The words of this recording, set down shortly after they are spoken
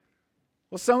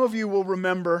Well, some of you will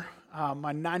remember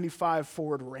my 95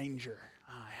 Ford Ranger.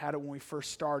 I had it when we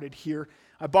first started here.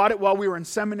 I bought it while we were in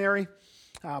seminary.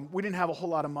 We didn't have a whole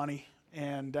lot of money,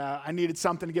 and I needed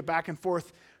something to get back and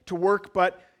forth to work,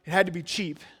 but it had to be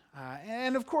cheap.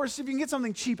 And of course, if you can get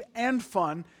something cheap and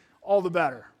fun, all the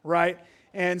better, right?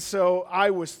 And so I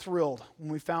was thrilled when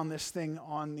we found this thing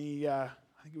on the, I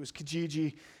think it was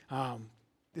Kijiji,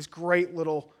 this great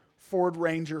little Ford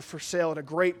Ranger for sale at a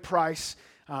great price.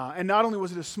 And not only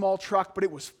was it a small truck, but it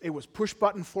was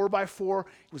push-button 4x4. It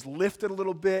was lifted a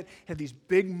little bit. It had these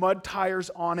big mud tires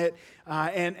on it.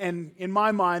 And in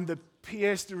my mind, the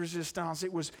pièce de résistance,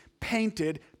 it was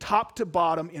painted top to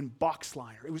bottom in box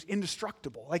liner. It was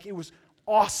indestructible. Like, it was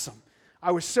awesome.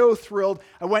 I was so thrilled.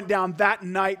 I went down that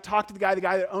night, talked to the guy. The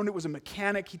guy that owned it was a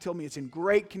mechanic. He told me it's in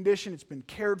great condition. It's been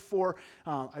cared for.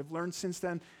 I've learned since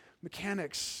then,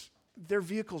 mechanics, their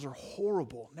vehicles are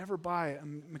horrible. Never buy a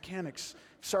mechanic's.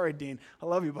 Sorry, Dean. I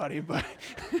love you, buddy, but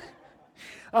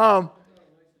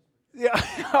yeah,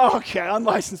 okay,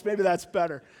 unlicensed. Maybe that's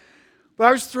better. But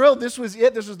I was thrilled. This was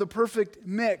it. This was the perfect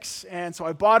mix, and so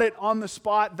I bought it on the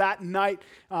spot that night.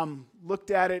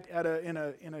 Looked at it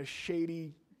in a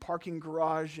shady parking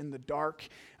garage in the dark.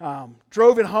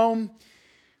 Drove it home.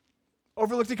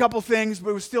 Overlooked a couple things,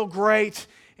 but it was still great.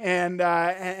 And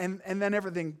then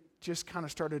everything just kind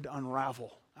of started to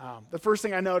unravel. The first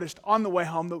thing I noticed on the way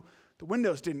home, the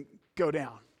windows didn't go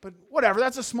down. But whatever,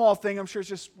 that's a small thing. I'm sure it's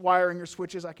just wiring or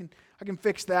switches. I can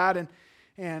fix that.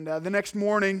 And the next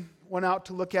morning, went out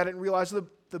to look at it and realized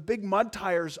the big mud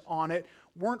tires on it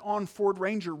weren't on Ford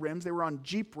Ranger rims. They were on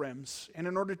Jeep rims. And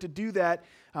in order to do that,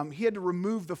 he had to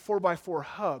remove the 4x4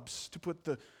 hubs to put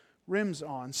the rims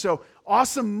on. So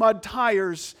awesome mud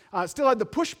tires. Still had the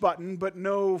push button, but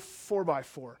no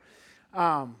 4x4.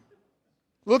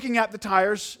 Looking at the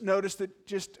tires, noticed that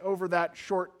just over that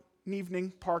short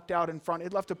evening parked out in front,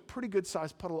 it left a pretty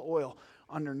good-sized puddle of oil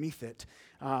underneath it.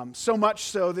 So much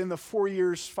so that in the 5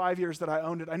 years that I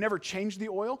owned it, I never changed the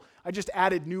oil. I just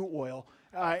added new oil.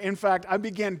 In fact, I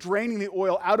began draining the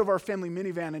oil out of our family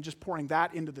minivan and just pouring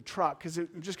that into the truck because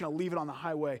I'm just going to leave it on the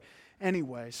highway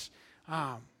anyways.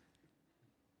 And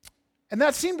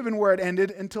that seemed to have been where it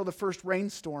ended until the first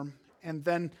rainstorm, and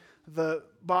then the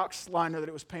box liner that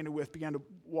it was painted with began to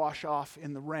wash off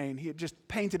in the rain. He had just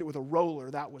painted it with a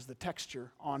roller. That was the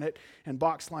texture on it, and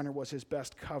box liner was his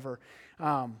best cover.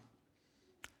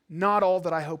 Not all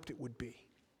that I hoped it would be.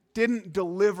 Didn't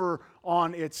deliver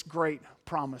on its great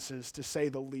promises, to say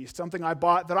the least. Something I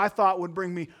bought that I thought would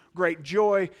bring me great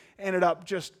joy ended up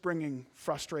just bringing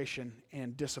frustration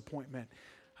and disappointment.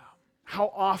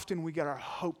 How often we get our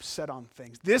hopes set on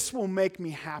things. This will make me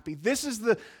happy. This is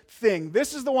the thing.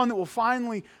 This is the one that will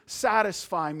finally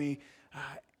satisfy me.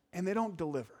 And they don't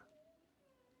deliver.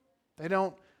 They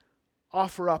don't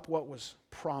offer up what was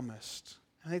promised.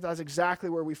 I think that's exactly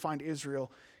where we find Israel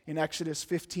in Exodus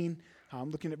 15.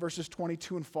 Looking at verses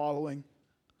 22 and following.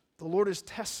 The Lord is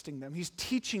testing them. He's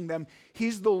teaching them.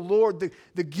 He's the Lord,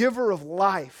 the giver of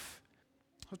life.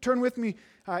 So turn with me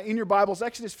in your Bibles,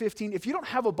 Exodus 15. If you don't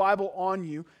have a Bible on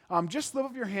you, just lift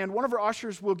up your hand. One of our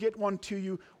ushers will get one to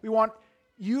you. We want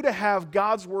you to have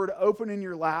God's Word open in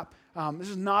your lap. This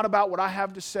is not about what I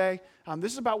have to say.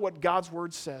 This is about what God's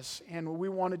Word says. And we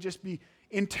want to just be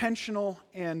intentional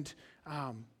and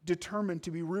determined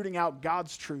to be rooting out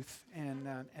God's truth and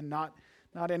not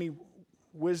any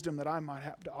wisdom that I might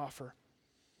have to offer.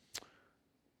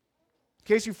 In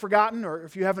case you've forgotten or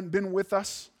if you haven't been with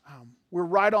us, we're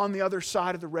right on the other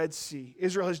side of the Red Sea.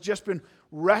 Israel has just been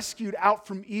rescued out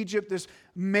from Egypt, this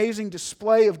amazing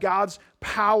display of God's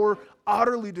power,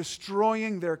 utterly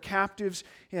destroying their captives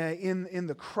in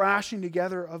the crashing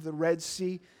together of the Red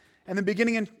Sea. And the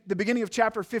beginning of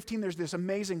chapter 15, there's this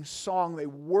amazing song. They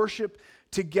worship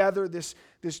together, this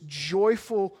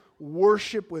joyful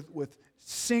worship with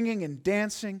singing and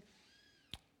dancing.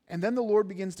 And then the Lord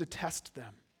begins to test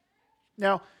them.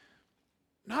 Now,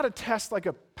 not a test like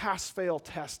a pass-fail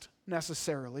test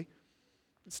necessarily.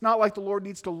 It's not like the Lord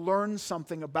needs to learn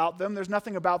something about them. There's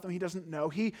nothing about them He doesn't know.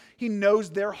 He knows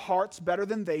their hearts better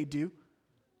than they do.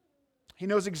 He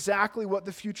knows exactly what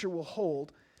the future will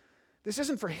hold. This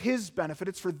isn't for His benefit,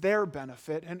 it's for their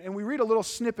benefit. And we read a little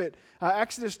snippet.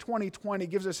 Exodus 20:20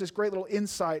 gives us this great little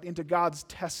insight into God's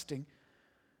testing.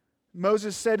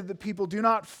 Moses said to the people, "Do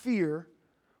not fear,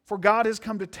 for God has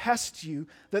come to test you,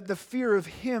 that the fear of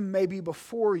Him may be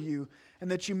before you, and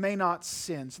that you may not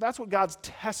sin." So that's what God's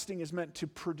testing is meant to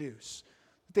produce.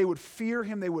 That they would fear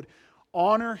Him, they would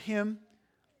honor Him,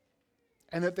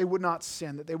 and that they would not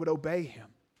sin, that they would obey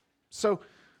Him. So,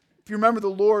 if you remember, the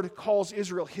Lord calls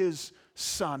Israel His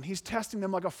son. He's testing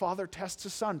them like a father tests a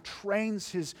son,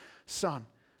 trains his son,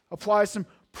 applies some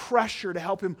pressure to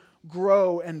help him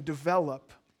grow and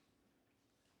develop.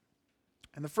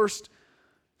 And the first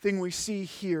thing we see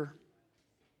here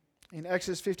in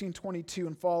Exodus 15:22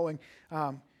 and following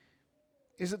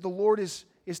is that the Lord is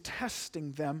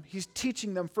testing them. He's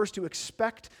teaching them first to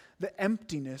expect the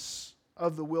emptiness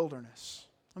of the wilderness.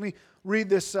 Let me read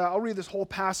this. I'll read this whole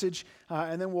passage,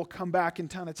 and then we'll come back and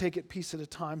kind of take it piece at a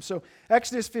time. So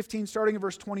Exodus 15, starting in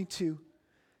verse 22,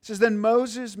 it says, Then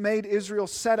Moses made Israel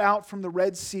set out from the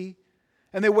Red Sea,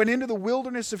 and they went into the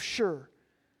wilderness of Shur.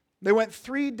 They went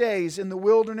 3 days in the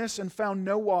wilderness and found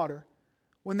no water.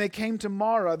 When they came to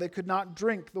Marah, they could not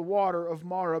drink the water of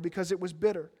Marah because it was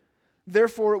bitter.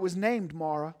 Therefore it was named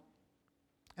Marah.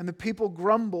 And the people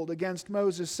grumbled against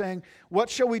Moses, saying, What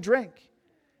shall we drink?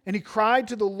 And he cried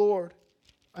to the Lord,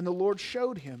 and the Lord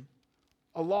showed him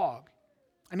a log.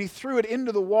 And he threw it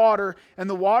into the water, and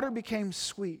the water became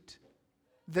sweet.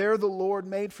 There the Lord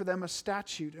made for them a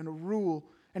statute and a rule,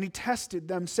 and he tested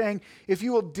them, saying, If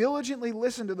you will diligently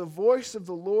listen to the voice of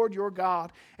the Lord your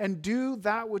God, and do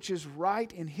that which is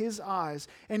right in his eyes,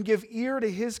 and give ear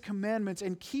to his commandments,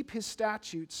 and keep his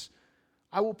statutes,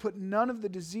 I will put none of the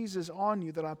diseases on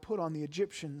you that I put on the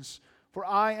Egyptians, for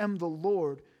I am the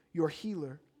Lord your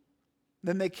healer.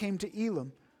 Then they came to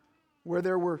Elim, where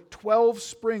there were 12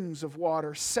 springs of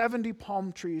water, 70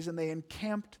 palm trees, and they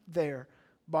encamped there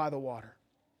by the water.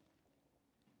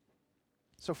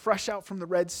 So fresh out from the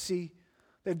Red Sea,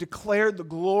 they've declared the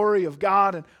glory of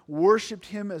God and worshiped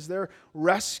him as their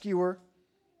rescuer.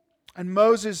 And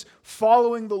Moses,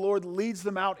 following the Lord, leads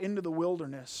them out into the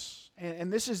wilderness.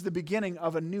 And this is the beginning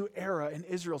of a new era in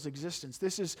Israel's existence.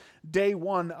 This is day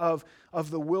one of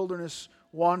the wilderness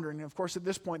wandering. And of course, at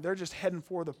this point, they're just heading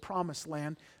for the promised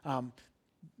land.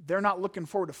 They're not looking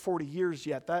forward to 40 years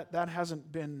yet. That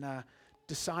hasn't been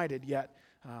decided yet,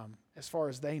 as far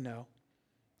as they know.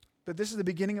 But this is the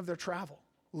beginning of their travel.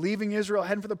 Leaving Israel,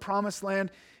 heading for the promised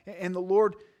land, and the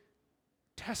Lord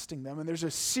testing them. And there's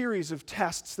a series of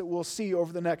tests that we'll see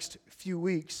over the next few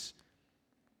weeks.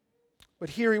 But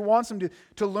here he wants them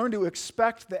to learn to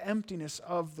expect the emptiness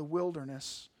of the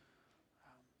wilderness.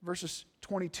 Verses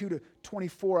 22 to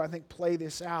 24, I think, play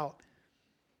this out.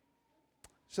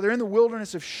 So they're in the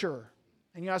wilderness of Shur.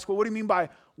 And you ask, well, what do you mean by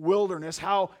wilderness?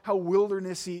 How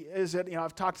wildernessy is it? You know,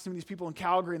 I've talked to some of these people in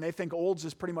Calgary, and they think Olds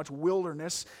is pretty much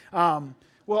wilderness.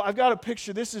 Well, I've got a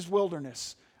picture. This is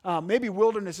wilderness. Maybe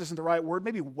wilderness isn't the right word.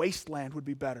 Maybe wasteland would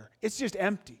be better. It's just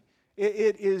empty.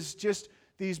 It is just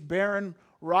these barren,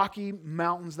 rocky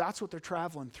mountains. That's what they're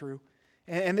traveling through.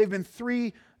 And they've been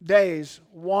 3 days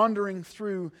wandering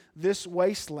through this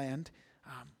wasteland.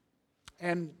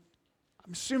 And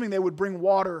I'm assuming they would bring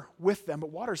water with them, but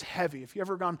water's heavy. If you've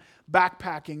ever gone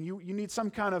backpacking, you need some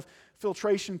kind of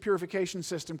filtration, purification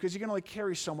system because you can only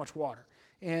carry so much water.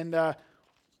 And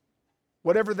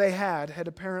whatever they had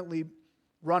apparently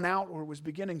run out or was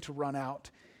beginning to run out.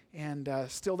 And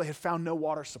still they had found no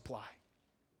water supply.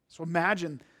 So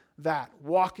imagine that,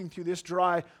 walking through this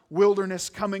dry wilderness,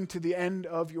 coming to the end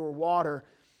of your water.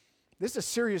 This is a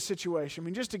serious situation. I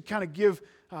mean, just to kind of give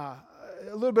a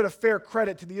little bit of fair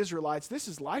credit to the Israelites, this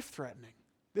is life-threatening.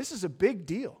 This is a big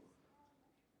deal.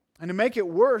 And to make it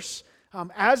worse,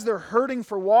 as they're hurting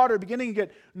for water, beginning to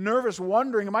get nervous,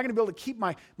 wondering, am I going to be able to keep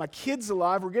my kids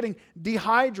alive? We're getting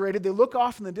dehydrated. They look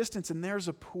off in the distance, and there's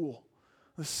a pool,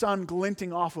 the sun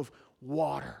glinting off of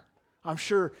water. I'm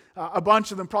sure a bunch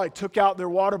of them probably took out their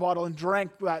water bottle and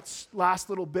drank that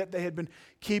last little bit they had been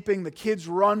keeping. The kids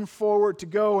run forward to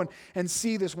go and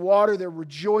see this water. They're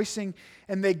rejoicing,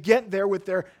 and they get there with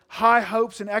their high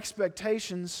hopes and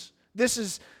expectations. This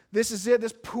is it.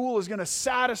 This pool is going to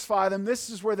satisfy them. This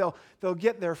is where they'll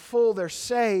get their full. They're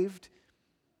saved.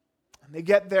 And they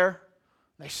get there.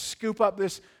 They scoop up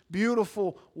this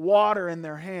beautiful water in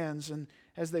their hands, and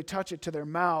as they touch it to their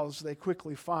mouths, they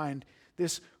quickly find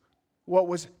this what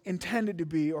was intended to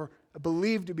be or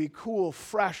believed to be cool,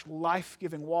 fresh,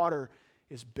 life-giving water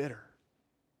is bitter.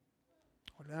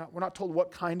 We're not told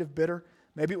what kind of bitter.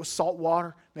 Maybe it was salt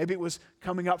water. Maybe it was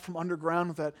coming up from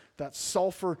underground with that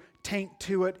sulfur taint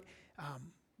to it.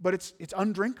 But it's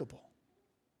undrinkable.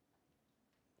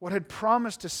 What had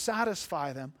promised to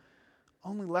satisfy them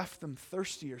only left them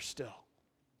thirstier still.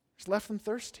 It's left them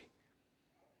thirsty.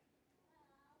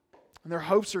 And their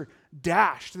hopes are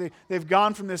dashed. They've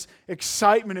gone from this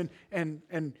excitement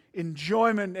and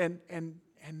enjoyment and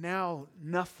now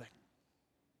nothing.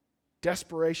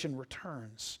 Desperation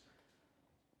returns.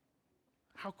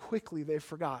 How quickly they've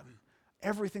forgotten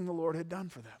everything the Lord had done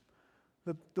for them.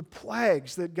 the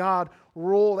plagues that God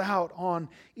rolled out on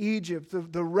Egypt,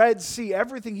 the Red Sea,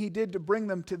 everything He did to bring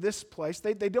them to this place.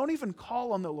 They don't even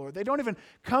call on the Lord. They don't even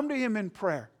come to Him in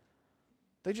prayer.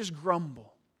 They just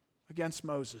grumble against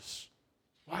Moses.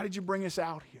 Why did you bring us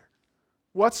out here?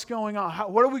 What's going on?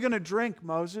 What are we going to drink,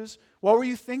 Moses? What were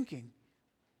you thinking?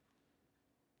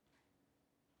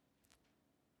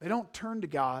 They don't turn to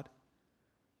God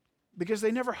because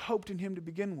they never hoped in Him to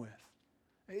begin with.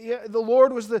 Yeah, the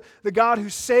Lord was the God who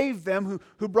saved them,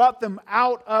 who brought them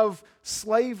out of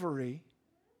slavery,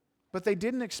 but they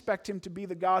didn't expect Him to be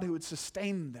the God who would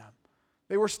sustain them.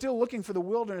 They were still looking for the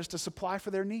wilderness to supply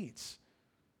for their needs.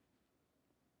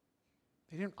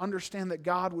 They didn't understand that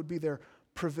God would be their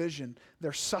provision,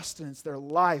 their sustenance, their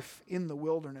life in the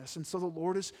wilderness. And so the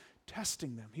Lord is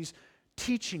testing them. He's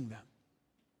teaching them.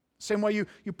 Same way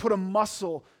you put a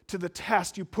muscle to the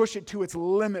test, you push it to its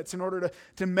limits in order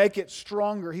to make it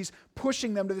stronger. He's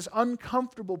pushing them to this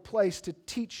uncomfortable place to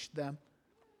teach them.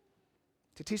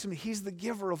 To teach them He's the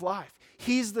giver of life.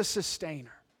 He's the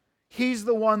sustainer. He's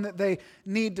the one that they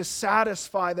need to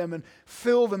satisfy them and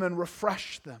fill them and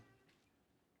refresh them.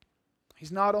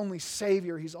 He's not only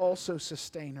Savior, He's also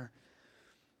sustainer.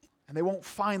 And they won't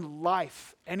find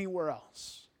life anywhere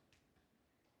else.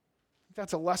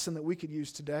 That's a lesson that we could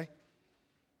use today.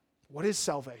 What is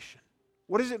salvation?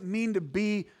 What does it mean to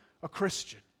be a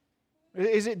Christian?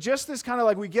 Is it just this kind of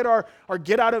like we get our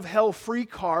get out of hell free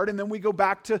card and then we go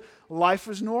back to life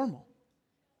as normal?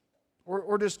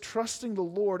 Or does trusting the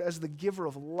Lord as the giver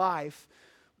of life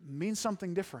mean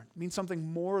something different, mean something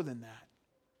more than that?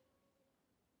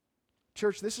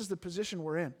 Church, this is the position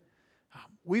we're in.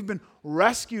 We've been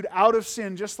rescued out of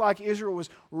sin just like Israel was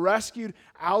rescued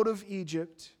out of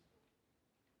Egypt.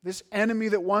 This enemy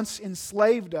that once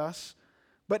enslaved us,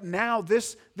 but now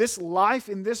this life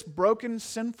in this broken,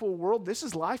 sinful world, this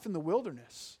is life in the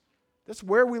wilderness. That's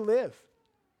where we live.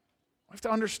 We have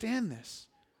to understand this.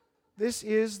 This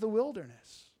is the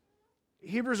wilderness.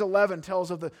 Hebrews 11 tells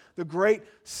of the great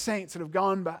saints that have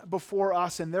gone before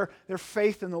us and their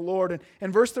faith in the Lord.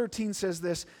 And verse 13 says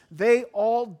this, they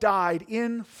all died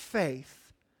in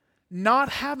faith, not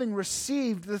having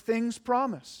received the things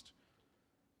promised.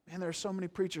 And there are so many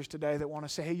preachers today that want to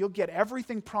say, hey, you'll get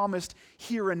everything promised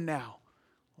here and now.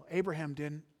 Well, Abraham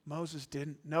didn't. Moses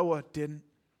didn't. Noah didn't.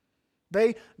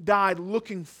 They died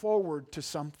looking forward to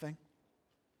something.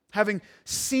 Having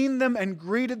seen them and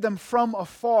greeted them from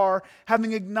afar,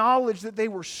 having acknowledged that they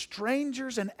were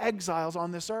strangers and exiles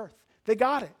on this earth. They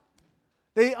got it.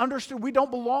 They understood we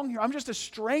don't belong here. I'm just a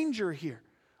stranger here.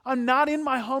 I'm not in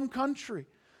my home country.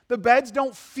 The beds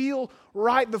don't feel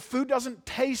right. The food doesn't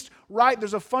taste right.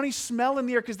 There's a funny smell in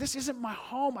the air because this isn't my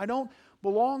home. I don't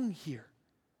belong here.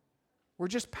 We're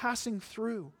just passing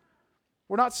through.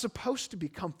 We're not supposed to be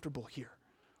comfortable here.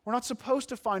 We're not supposed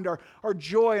to find our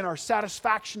joy and our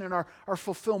satisfaction and our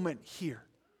fulfillment here.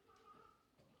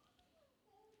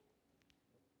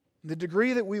 The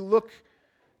degree that we look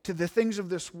to the things of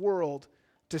this world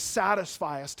to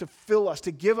satisfy us, to fill us,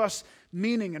 to give us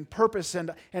meaning and purpose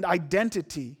and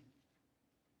identity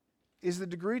is the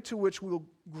degree to which we'll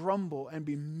grumble and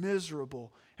be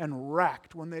miserable and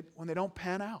wrecked when they don't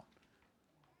pan out,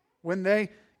 when they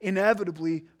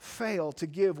inevitably fail to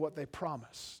give what they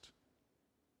promised.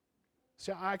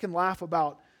 See, I can laugh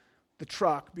about the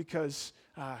truck because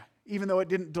even though it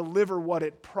didn't deliver what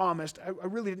it promised, I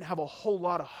really didn't have a whole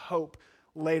lot of hope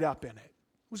laid up in it.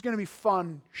 It was going to be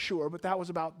fun, sure, but that was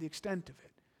about the extent of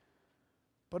it.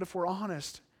 But if we're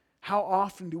honest, how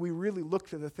often do we really look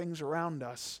to the things around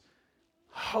us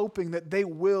hoping that they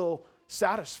will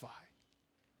satisfy?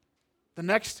 The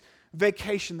next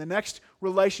vacation, the next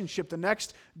relationship, the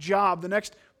next job, the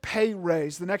next pay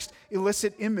raise, the next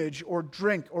illicit image or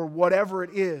drink or whatever it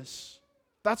is.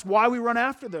 That's why we run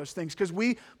after those things, because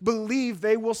we believe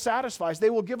they will satisfy us.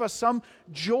 They will give us some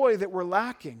joy that we're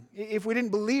lacking. If we didn't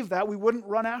believe that, we wouldn't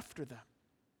run after them.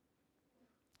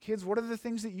 Kids, what are the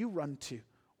things that you run to?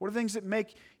 What are the things that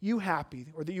make you happy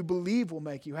or that you believe will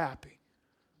make you happy?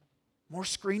 More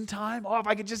screen time? Oh, if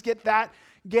I could just get that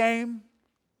game.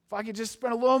 If I could just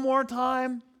spend a little more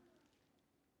time.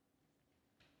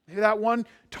 Maybe that one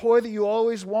toy that you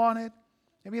always wanted.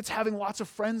 Maybe it's having lots of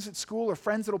friends at school or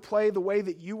friends that will play the way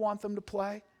that you want them to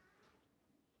play.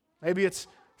 Maybe it's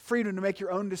freedom to make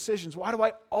your own decisions. Why do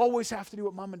I always have to do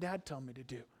what mom and dad tell me to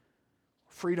do?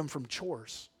 Freedom from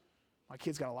chores. My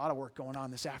kid's got a lot of work going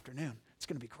on this afternoon. It's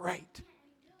going to be great.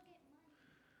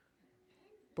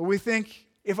 But we think,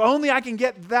 if only I can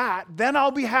get that, then I'll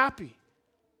be happy.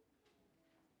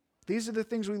 These are the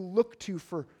things we look to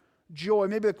for joy.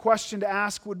 Maybe the question to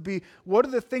ask would be, what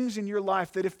are the things in your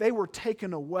life that if they were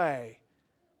taken away,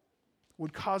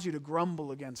 would cause you to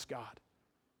grumble against God,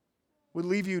 would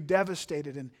leave you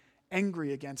devastated and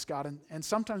angry against God. And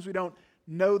sometimes we don't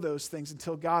know those things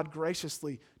until God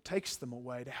graciously takes them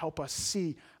away to help us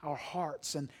see our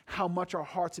hearts and how much our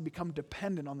hearts have become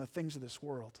dependent on the things of this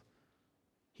world.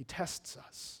 He tests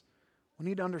us. We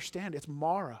need to understand it's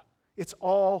Mara. It's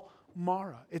all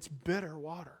Mara. It's bitter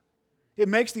water. It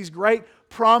makes these great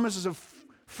promises of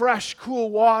fresh, cool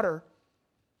water,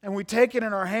 and we take it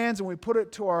in our hands and we put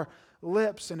it to our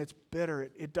lips, and it's bitter.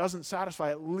 It doesn't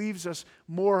satisfy. It leaves us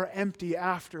more empty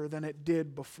after than it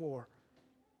did before.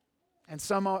 And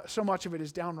so much of it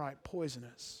is downright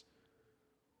poisonous.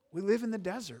 We live in the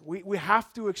desert. We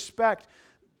have to expect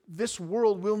this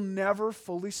world will never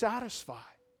fully satisfy.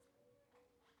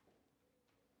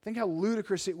 Think how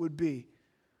ludicrous it would be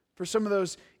for some of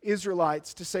those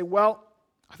Israelites to say, well,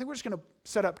 I think we're just going to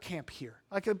set up camp here.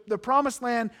 Like the promised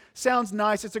land sounds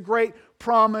nice. It's a great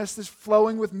promise. This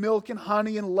flowing with milk and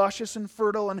honey and luscious and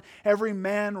fertile and every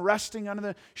man resting under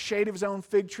the shade of his own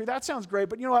fig tree. That sounds great.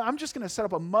 But you know what? I'm just going to set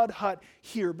up a mud hut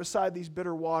here beside these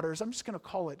bitter waters. I'm just going to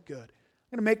call it good.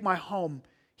 I'm going to make my home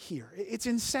here. It's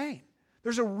insane.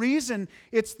 There's a reason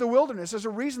it's the wilderness. There's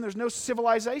a reason there's no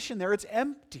civilization there. It's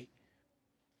empty.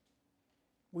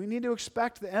 We need to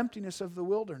expect the emptiness of the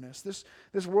wilderness.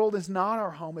 This world is not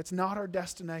our home. It's not our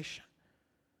destination.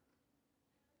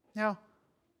 Now,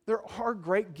 there are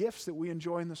great gifts that we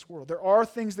enjoy in this world. There are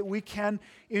things that we can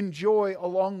enjoy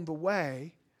along the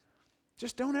way.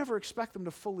 Just don't ever expect them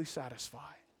to fully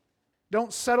satisfy.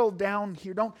 Don't settle down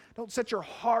here. Don't set your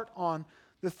heart on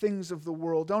the things of the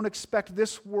world. Don't expect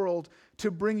this world to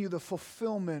bring you the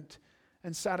fulfillment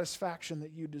and satisfaction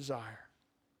that you desire.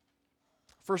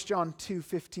 1 John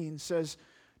 2:15 says,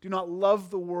 do not love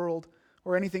the world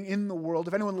or anything in the world.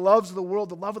 If anyone loves the world,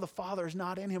 the love of the Father is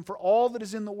not in him. For all that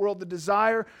is in the world, the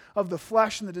desire of the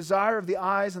flesh and the desire of the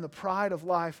eyes and the pride of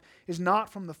life is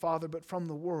not from the Father, but from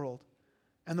the world.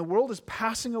 And the world is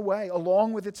passing away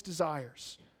along with its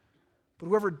desires. But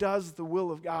whoever does the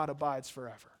will of God abides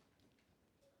forever.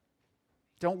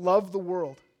 Don't love the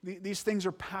world. These things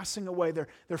are passing away.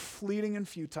 They're fleeting and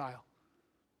futile.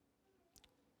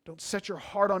 Don't set your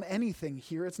heart on anything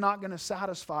here. It's not going to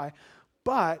satisfy.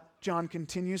 But, John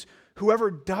continues, whoever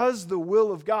does the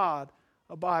will of God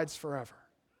abides forever.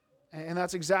 And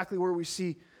that's exactly where we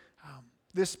see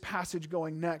this passage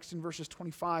going next in verses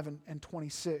 25 and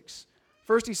 26.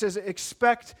 First he says,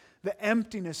 expect the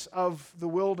emptiness of the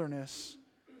wilderness,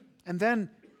 and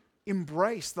then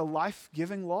embrace the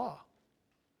life-giving law.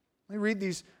 Let me read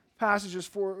these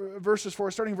verses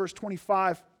starting in verse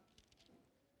 25.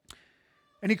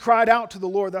 And he cried out to the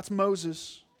Lord, that's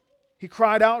Moses. He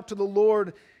cried out to the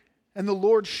Lord, and the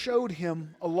Lord showed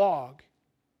him a log.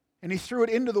 And he threw it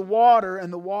into the water,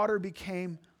 and the water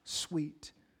became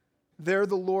sweet. There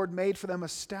the Lord made for them a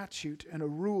statute and a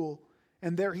rule,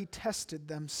 and there he tested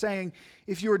them, saying,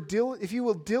 if you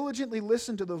will diligently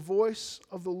listen to the voice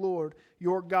of the Lord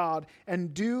your God,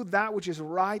 and do that which is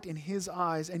right in his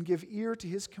eyes, and give ear to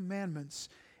his commandments,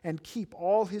 and keep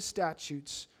all his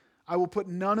statutes, I will put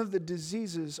none of the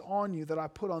diseases on you that I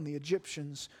put on the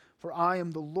Egyptians, for I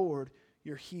am the Lord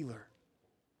your healer.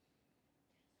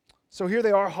 So here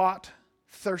they are, hot,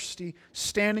 thirsty,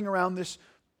 standing around this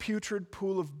putrid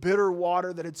pool of bitter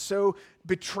water that had so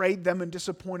betrayed them and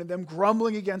disappointed them,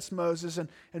 grumbling against Moses, and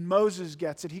Moses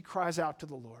gets it. He cries out to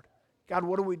the Lord, God,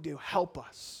 what do we do? Help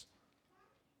us.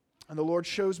 And the Lord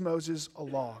shows Moses a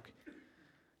log.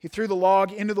 He threw the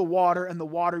log into the water, and the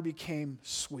water became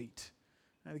sweet.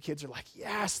 And the kids are like,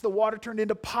 yes, the water turned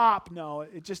into pop. No,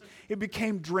 it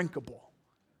became drinkable.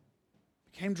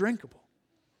 It became drinkable.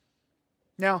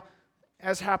 Now,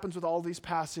 as happens with all these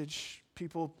passages,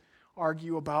 people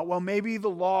argue about, well, maybe the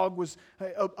log was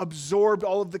absorbed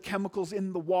all of the chemicals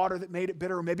in the water that made it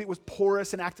bitter, or maybe it was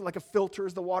porous and acted like a filter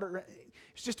as the water.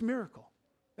 It's just a miracle.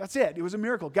 That's it. It was a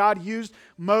miracle. God used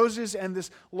Moses and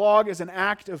this log as an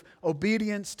act of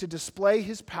obedience to display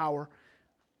his power.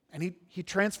 And he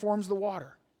transforms the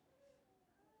water.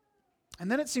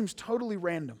 And then it seems totally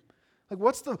random. Like,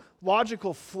 what's the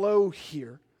logical flow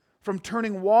here? From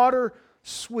turning water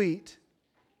sweet,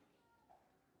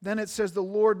 then it says the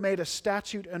Lord made a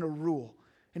statute and a rule.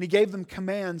 And he gave them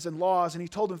commands and laws, and he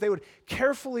told them if they would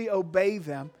carefully obey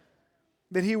them,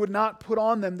 that he would not put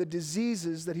on them the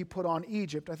diseases that he put on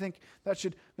Egypt. I think that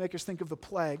should make us think of the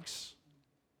plagues.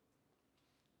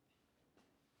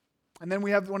 And then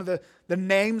we have one of the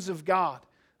names of God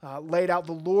laid out,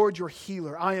 the Lord your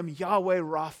healer. I am Yahweh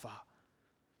Rapha.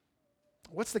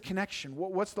 What's the connection?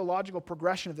 What's the logical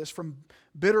progression of this from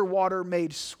bitter water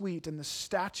made sweet and the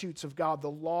statutes of God, the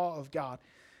law of God?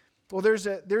 Well, there's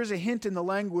a hint in the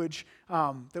language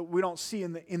that we don't see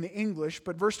in the English,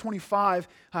 but verse 25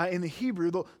 in the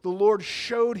Hebrew, the Lord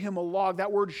showed him a log.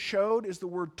 That word showed is the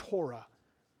word Torah.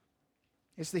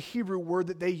 It's the Hebrew word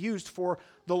that they used for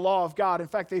the law of God. In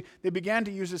fact, they began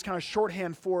to use this kind of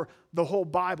shorthand for the whole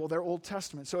Bible, their Old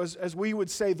Testament. So as we would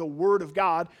say the Word of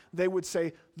God, they would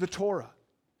say the Torah.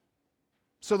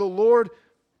 So the Lord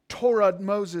Torah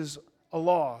Moses a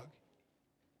log.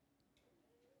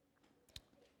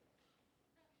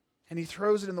 And he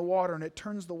throws it in the water, and it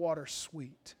turns the water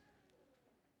sweet.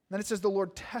 Then it says the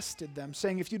Lord tested them,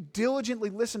 saying, if you diligently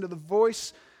listen to the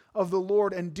voice of the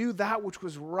Lord and do that which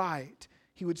was right,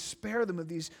 he would spare them of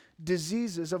these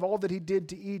diseases, of all that he did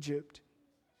to Egypt.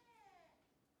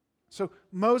 So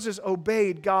Moses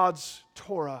obeyed God's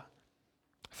Torah,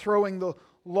 throwing the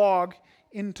log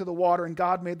into the water, and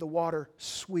God made the water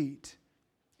sweet.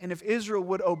 And if Israel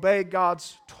would obey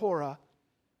God's Torah,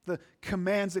 the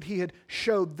commands that he had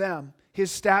showed them,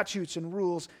 his statutes and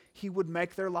rules, he would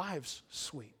make their lives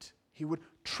sweet. He would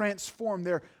transform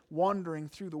their wandering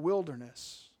through the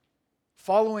wilderness.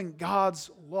 Following God's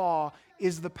law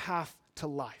is the path to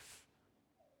life.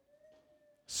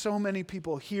 So many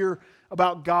people hear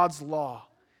about God's law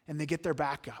and they get their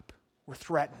back up. We're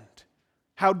threatened.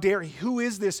 How dare he? Who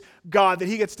is this God that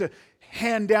he gets to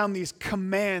hand down these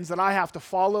commands that I have to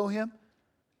follow him?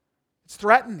 It's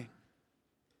threatening.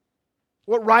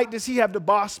 What right does he have to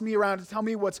boss me around to tell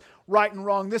me what's right and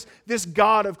wrong? This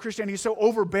God of Christianity is so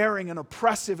overbearing and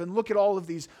oppressive, and look at all of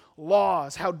these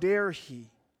laws. How dare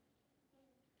he?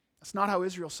 That's not how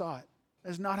Israel saw it.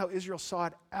 That's not how Israel saw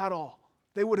it at all.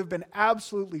 They would have been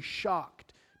absolutely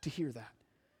shocked to hear that.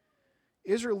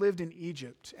 Israel lived in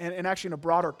Egypt, and actually in a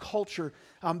broader culture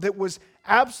that was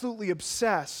absolutely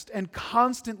obsessed and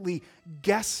constantly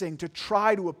guessing to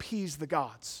try to appease the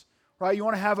gods. Right? You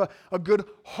want to have a good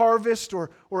harvest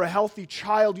or a healthy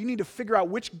child, you need to figure out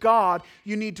which God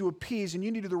you need to appease, and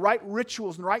you need to do the right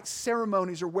rituals and the right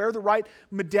ceremonies or wear the right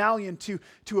medallion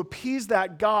to appease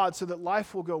that God so that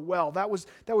life will go well. That was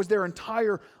their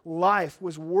entire life,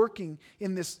 was working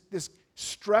in this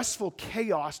stressful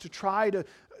chaos to try to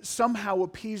somehow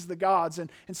appease the gods. And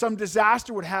some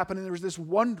disaster would happen, and there was this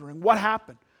wondering, what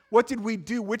happened? What did we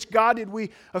do? Which God did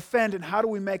we offend, and how do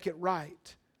we make it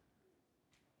right?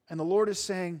 And the Lord is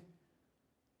saying,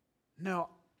 no,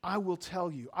 I will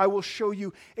tell you. I will show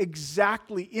you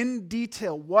exactly in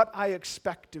detail what I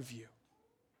expect of you.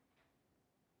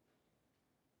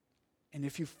 And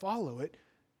if you follow it,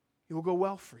 it will go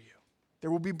well for you. There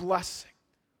will be blessing.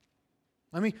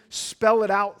 Let me spell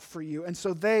it out for you. And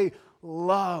so they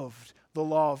loved the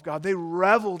law of God. They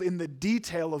reveled in the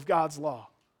detail of God's law.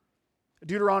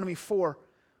 Deuteronomy 4.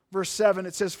 Verse 7,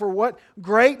 it says, for what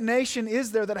great nation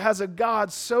is there that has a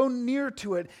God so near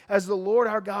to it as the Lord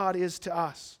our God is to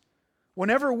us,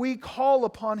 whenever we call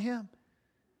upon him?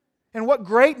 And what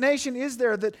great nation is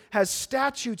there that has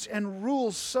statutes and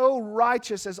rules so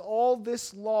righteous as all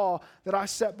this law that I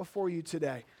set before you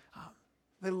today?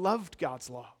 They loved God's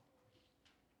law.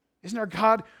 Isn't our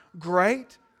God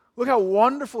great? Look how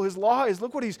wonderful his law is.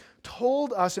 Look what he's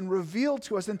told us and revealed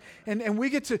to us. And we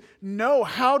get to know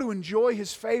how to enjoy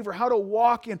his favor, how to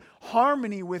walk in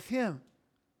harmony with him.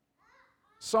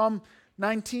 Psalm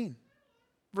 19,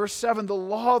 verse 7, the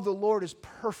law of the Lord is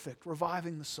perfect,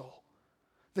 reviving the soul.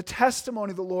 The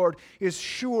testimony of the Lord is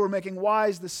sure, making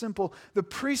wise the simple. The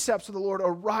precepts of the Lord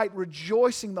are right,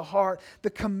 rejoicing the heart. The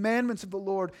commandments of the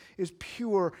Lord is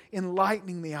pure,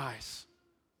 enlightening the eyes.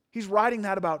 He's writing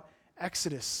that about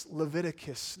Exodus,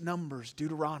 Leviticus, Numbers,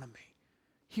 Deuteronomy.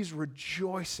 He's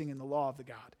rejoicing in the law of the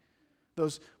God.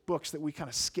 Those books that we kind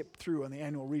of skip through on the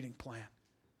annual reading plan.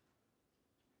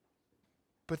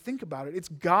 But think about it. It's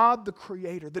God the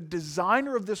Creator, the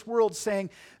designer of this world, saying,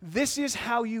 this is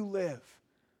how you live.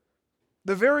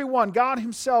 The very one, God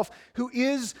himself, who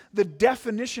is the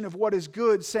definition of what is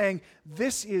good, saying,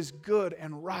 this is good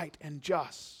and right and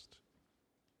just.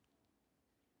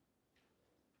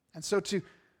 And so to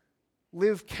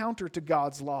live counter to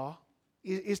God's law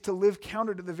is to live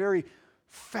counter to the very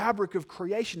fabric of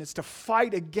creation. It's to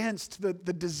fight against the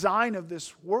design of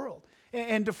this world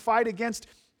and to fight against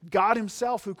God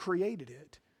himself who created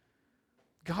it.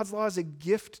 God's law is a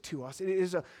gift to us.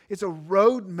 It's a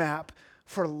roadmap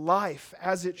for life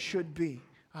as it should be.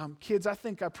 Kids, I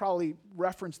think I probably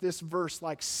reference this verse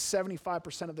like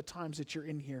 75% of the times that you're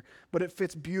in here, but it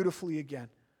fits beautifully again.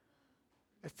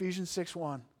 Ephesians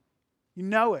 6:1. You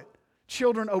know it.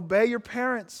 Children, obey your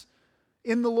parents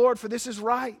in the Lord, for this is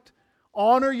right.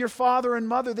 Honor your father and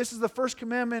mother. This is the first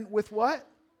commandment with what?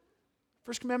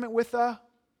 First commandment with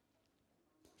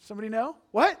somebody know?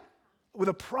 What? With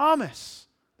a promise.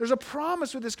 There's a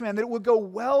promise with this command that it will go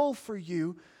well for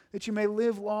you, that you may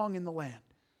live long in the land.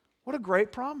 What a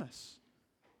great promise.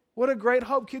 What a great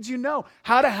hope. Kids, you know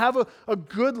how to have a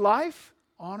good life.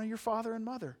 Honor your father and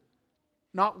mother.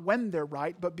 Not when they're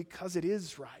right, but because it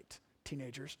is right,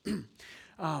 teenagers.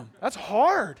 That's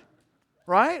hard,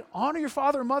 right? Honor your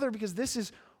father and mother because this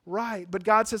is right. But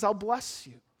God says, I'll bless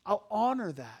you. I'll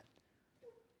honor that.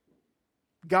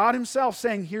 God himself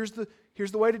saying, here's the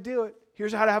way to do it.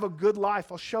 Here's how to have a good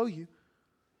life. I'll show you.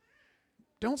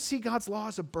 Don't see God's law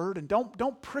as a burden.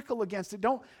 Don't prickle against it.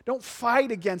 Don't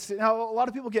fight against it. Now, a lot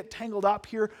of people get tangled up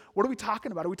here. What are we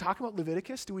talking about? Are we talking about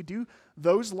Leviticus? Do we do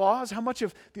those laws? How much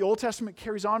of the Old Testament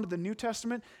carries on to the New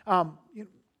Testament?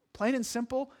 Plain and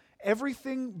simple,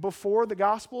 everything before the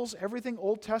Gospels, everything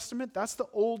Old Testament, that's the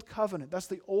Old Covenant. That's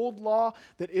the old law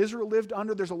that Israel lived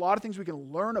under. There's a lot of things we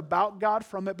can learn about God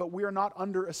from it, but we are not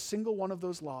under a single one of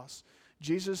those laws.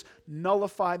 Jesus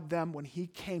nullified them when he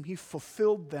came. He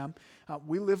fulfilled them.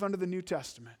 We live under the New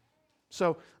Testament.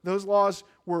 So those laws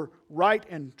were right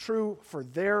and true for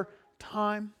their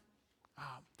time.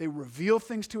 They reveal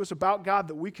things to us about God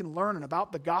that we can learn and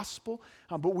about the gospel.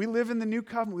 But we live in the New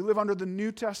Covenant. We live under the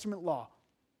New Testament law.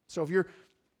 So if you're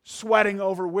sweating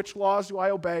over which laws do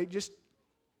I obey, just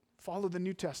follow the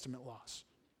New Testament laws.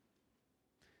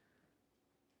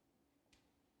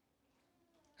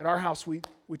 At our house, we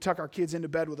tuck our kids into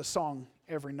bed with a song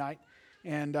every night.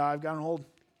 And I've got an old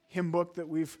hymn book that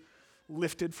we've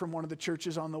lifted from one of the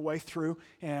churches on the way through.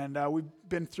 And we've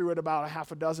been through it about a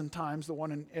half a dozen times, the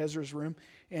one in Ezra's room.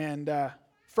 And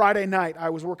Friday night,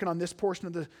 I was working on this portion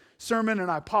of the sermon,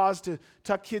 and I paused to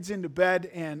tuck kids into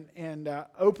bed and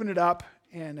open it up.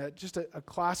 And just a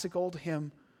classic old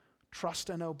hymn, Trust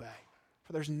and Obey.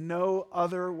 For there's no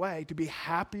other way to be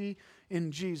happy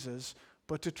in Jesus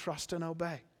but to trust and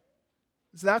obey.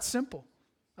 It's that simple.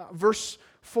 Verse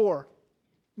 4,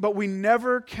 but we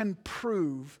never can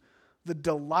prove the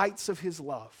delights of his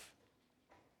love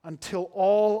until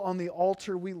all on the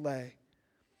altar we lay.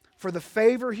 For the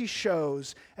favor he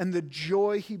shows and the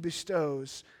joy he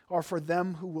bestows are for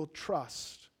them who will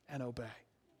trust and obey.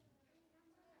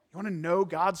 You want to know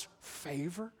God's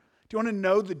favor? Do you want to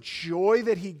know the joy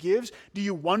that he gives? Do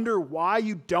you wonder why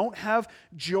you don't have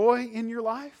joy in your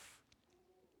life?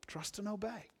 Trust and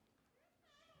obey.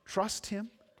 Trust him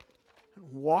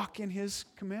and walk in his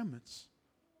commandments.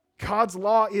 God's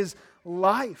law is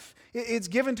life. It's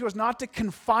given to us not to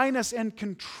confine us and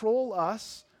control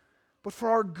us, but for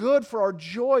our good, for our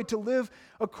joy. To live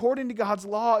according to God's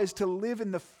law is to live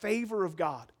in the favor of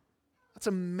God. That's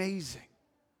amazing.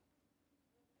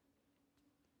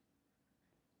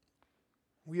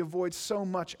 We avoid so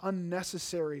much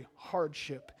unnecessary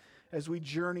hardship as we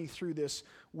journey through this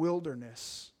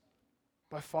wilderness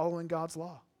by following God's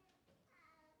law.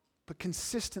 But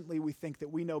consistently we think that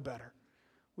we know better.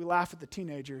 We laugh at the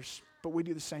teenagers, but we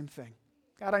do the same thing.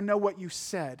 God, I know what you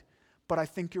said, but I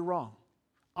think you're wrong.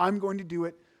 I'm going to do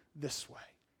it this way.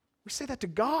 We say that to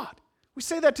God. We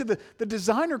say that to the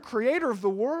designer, creator of the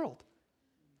world.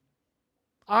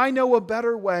 I know a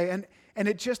better way, and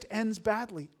it just ends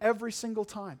badly every single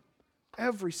time.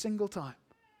 Every single time.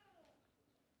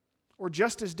 Or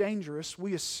just as dangerous,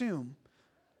 we assume,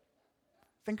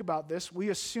 think about this, we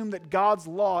assume that God's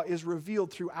law is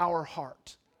revealed through our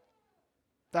heart.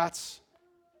 That's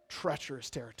treacherous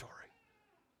territory.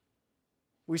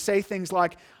 We say things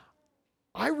like,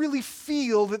 I really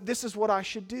feel that this is what I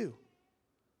should do.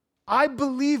 I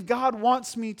believe God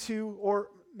wants me to, or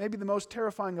maybe the most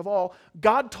terrifying of all,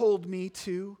 God told me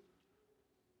to.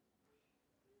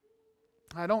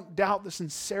 I don't doubt the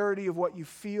sincerity of what you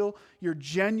feel, your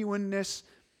genuineness.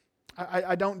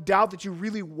 I don't doubt that you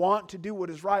really want to do what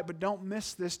is right, but don't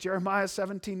miss this. Jeremiah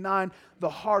 17:9, the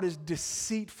heart is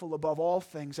deceitful above all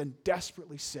things and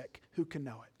desperately sick. Who can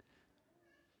know it?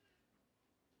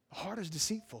 The heart is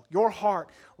deceitful. Your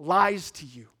heart lies to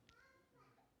you.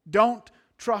 Don't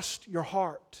trust your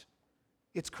heart.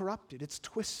 It's corrupted. It's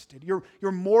twisted.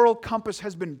 Your moral compass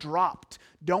has been dropped.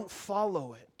 Don't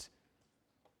follow it.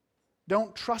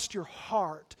 Don't trust your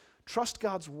heart. Trust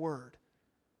God's word.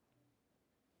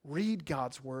 Read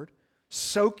God's word.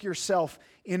 Soak yourself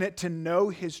in it to know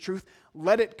his truth.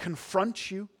 Let it confront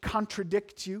you,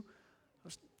 contradict you. I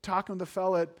was talking with a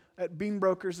fellow at Bean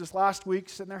Brokers this last week,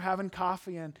 sitting there having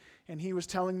coffee, and he was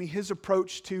telling me his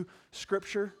approach to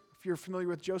Scripture. If you're familiar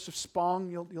with Joseph Spong,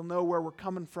 you'll know where we're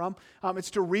coming from.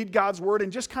 It's to read God's word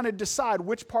and just kind of decide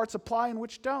which parts apply and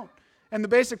which don't. And the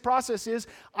basic process is,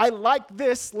 I like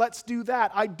this, let's do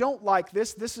that. I don't like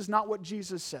this is not what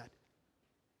Jesus said.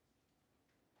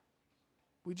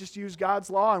 We just use God's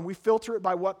law and we filter it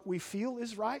by what we feel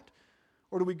is right?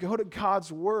 Or do we go to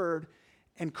God's word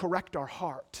and correct our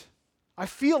heart. I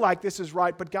feel like this is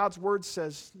right, but God's word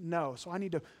says no, so I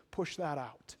need to push that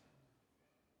out.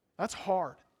 That's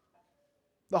hard.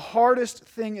 The hardest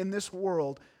thing in this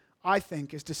world, I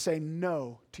think, is to say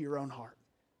no to your own heart.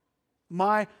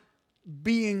 My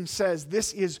being says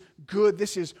this is good,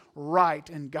 this is right,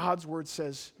 and God's word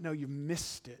says, no, you've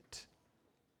missed it.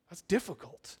 That's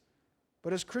difficult.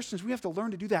 But as Christians, we have to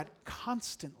learn to do that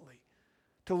constantly,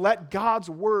 to let God's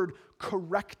word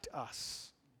correct us.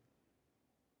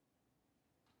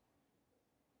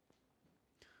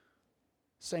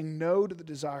 Saying no to the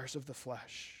desires of the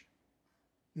flesh.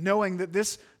 Knowing that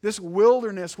this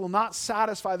wilderness will not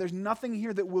satisfy. There's nothing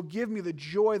here that will give me the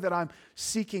joy that I'm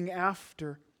seeking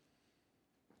after.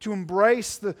 To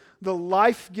embrace the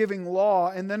life-giving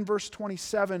law. And then verse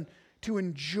 27, to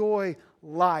enjoy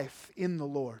life in the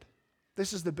Lord.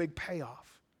 This is the big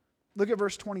payoff. Look at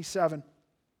verse 27.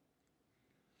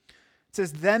 It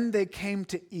says, then they came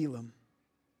to Elim,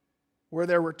 where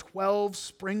there were 12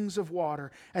 springs of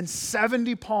water and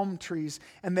 70 palm trees,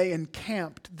 and they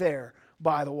encamped there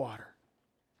by the water.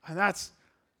 And that's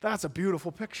a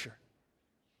beautiful picture.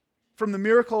 From the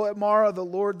miracle at Marah, the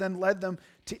Lord then led them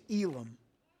to Elim.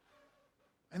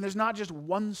 And there's not just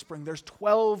one spring, there's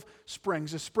 12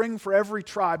 springs, a spring for every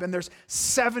tribe, and there's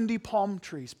 70 palm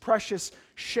trees, precious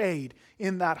shade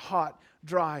in that hot,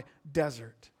 dry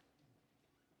desert.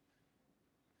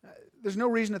 There's no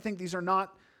reason to think these are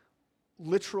not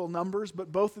literal numbers,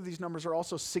 but both of these numbers are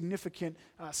also significant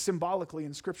symbolically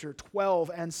in Scripture.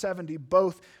 12 and 70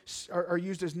 both are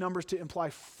used as numbers to imply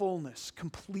fullness,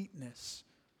 completeness.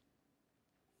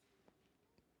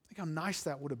 Think how nice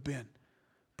that would have been.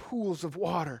 Pools of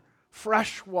water,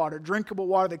 fresh water, drinkable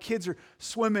water. The kids are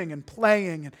swimming and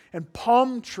playing, and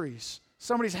palm trees.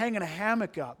 Somebody's hanging a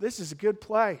hammock up. This is a good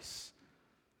place.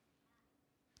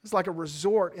 It's like a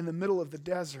resort in the middle of the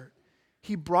desert.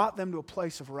 He brought them to a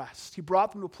place of rest. He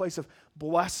brought them to a place of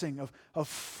blessing, of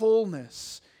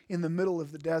fullness in the middle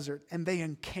of the desert, and they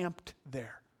encamped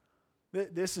there.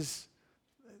 This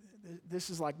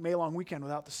is like May Long Weekend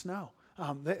without the snow.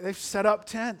 They've set up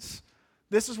tents.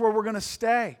 This is where we're going to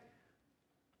stay.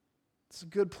 It's a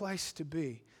good place to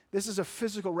be. This is a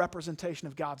physical representation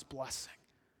of God's blessing.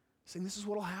 Saying this is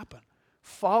what will happen.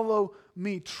 Follow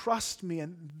me, trust me,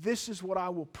 and this is what I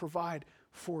will provide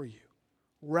for you.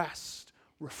 Rest,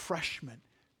 refreshment,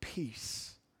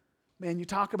 peace. Man, you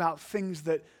talk about things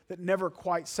that never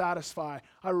quite satisfy.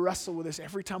 I wrestle with this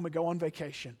every time we go on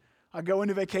vacation. I go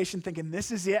into vacation thinking, this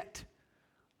is it.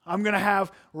 I'm going to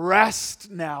have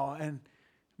rest now. And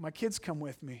my kids come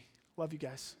with me. Love you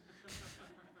guys.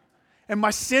 And my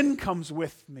sin comes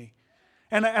with me.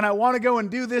 And I want to go and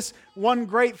do this one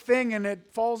great thing and it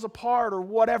falls apart or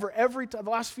whatever. The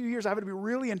last few years I've had to be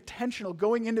really intentional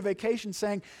going into vacation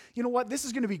saying, you know what, this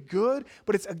is going to be good,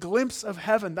 but it's a glimpse of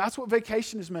heaven. That's what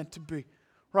vacation is meant to be,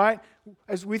 right?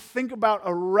 As we think about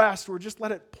a rest, we're just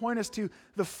let it point us to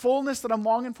the fullness that I'm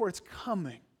longing for. It's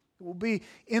coming. It will be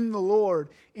in the Lord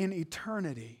in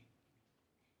eternity.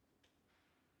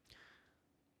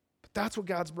 But that's what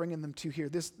God's bringing them to here,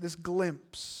 this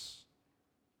glimpse.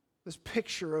 This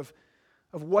picture of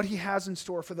what He has in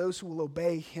store for those who will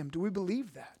obey Him. Do we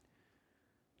believe that?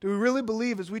 Do we really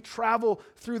believe as we travel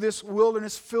through this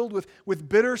wilderness filled with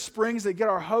bitter springs that get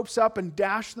our hopes up and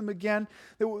dash them again,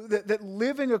 that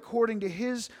living according to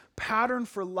His pattern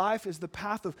for life is the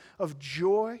path of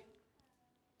joy,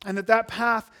 and that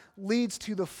path leads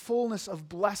to the fullness of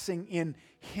blessing in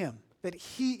Him, that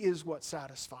He is what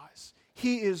satisfies.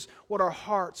 He is what our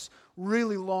hearts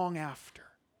really long after.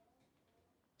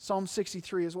 Psalm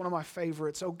 63 is one of my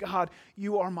favorites. Oh God,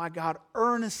 you are my God.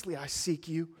 Earnestly I seek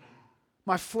you.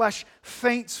 My flesh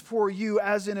faints for you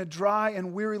as in a dry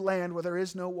and weary land where there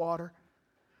is no water.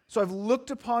 So I've looked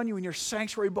upon you in your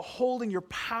sanctuary, beholding your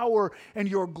power and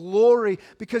your glory.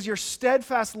 Because your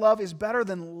steadfast love is better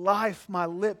than life, my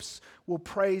lips will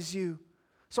praise you.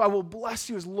 So I will bless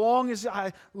you as long as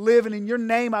I live, and in your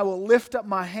name I will lift up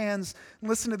my hands. And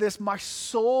listen to this, my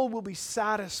soul will be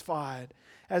satisfied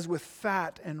as with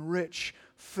fat and rich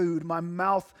food. My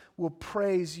mouth will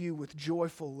praise you with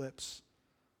joyful lips.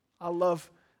 I love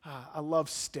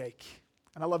steak.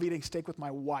 And I love eating steak with my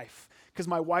wife. Because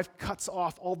my wife cuts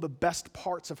off all the best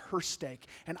parts of her steak.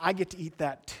 And I get to eat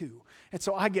that too. And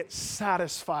so I get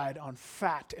satisfied on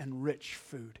fat and rich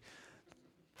food.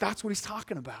 That's what he's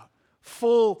talking about.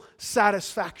 Full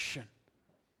satisfaction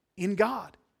in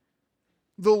God.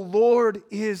 The Lord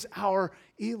is our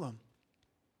Elim.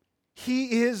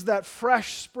 He is that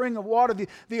fresh spring of water,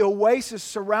 the oasis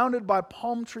surrounded by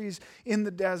palm trees in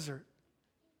the desert.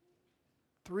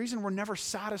 The reason we're never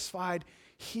satisfied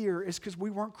here is because we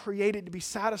weren't created to be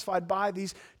satisfied by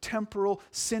these temporal,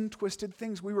 sin-twisted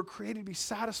things. We were created to be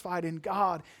satisfied in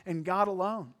God and God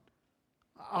alone.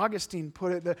 Augustine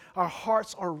put it that our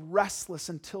hearts are restless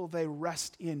until they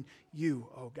rest in you,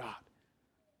 O God.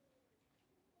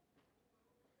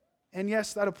 And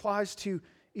yes, that applies to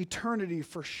eternity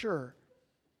for sure.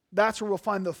 That's where we'll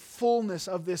find the fullness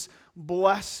of this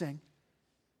blessing.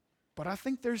 But I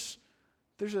think there's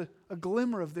a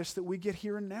glimmer of this that we get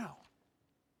here and now.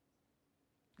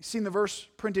 You've seen the verse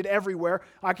printed everywhere.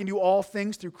 I can do all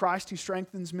things through Christ who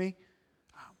strengthens me.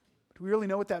 Do we really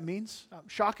know what that means?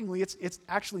 Shockingly, it's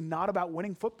actually not about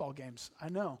winning football games. I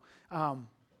know.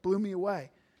 Blew me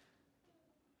away.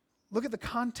 Look at the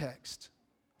context.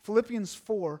 Philippians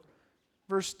 4,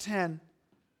 verse 10.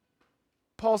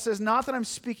 Paul says, not that I'm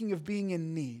speaking of being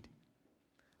in need,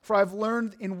 for I've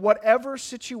learned in whatever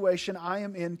situation I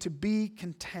am in to be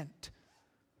content.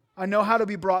 I know how to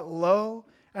be brought low,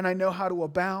 and I know how to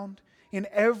abound. In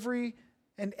every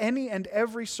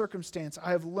circumstance, I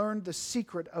have learned the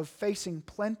secret of facing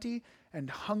plenty and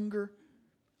hunger,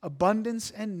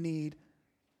 abundance and need.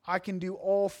 I can do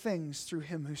all things through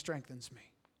him who strengthens me.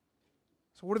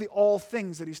 So what are the all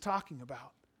things that he's talking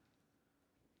about?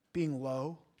 Being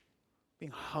low,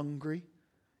 being hungry,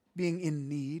 being in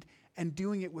need, and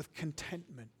doing it with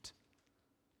contentment.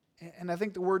 And I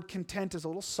think the word content is a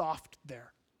little soft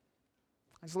there.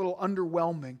 It's a little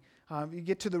underwhelming. You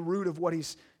get to the root of what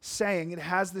he's saying. It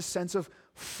has this sense of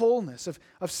fullness,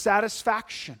 of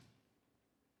satisfaction.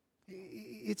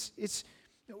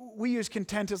 We use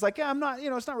content as like, yeah, I'm not,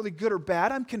 it's not really good or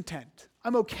bad. I'm content.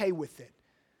 I'm okay with it.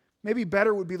 Maybe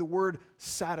better would be the word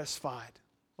satisfied,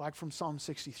 like from Psalm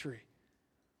 63.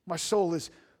 My soul is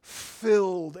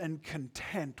filled and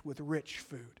content with rich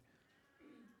food.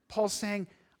 Paul's saying,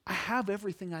 I have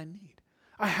everything I need.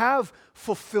 I have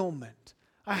fulfillment.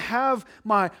 I have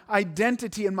my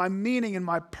identity and my meaning and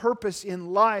my purpose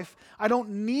in life. I don't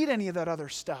need any of that other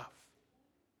stuff.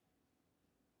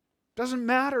 Doesn't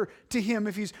matter to him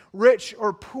if he's rich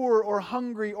or poor or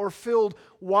hungry or filled.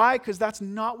 Why? Because that's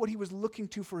not what he was looking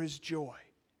to for his joy.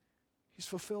 He's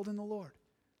fulfilled in the Lord.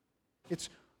 It's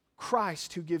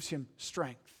Christ who gives him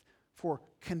strength for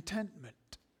contentment.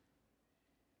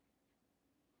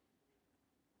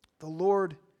 The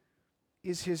Lord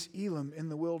is his Elam in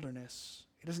the wilderness.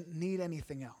 He doesn't need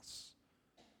anything else.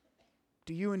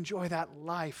 Do you enjoy that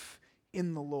life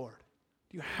in the Lord?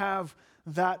 Do you have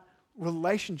that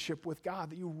relationship with God,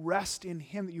 that you rest in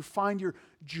him, that you find your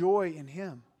joy in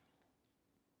him?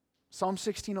 Psalm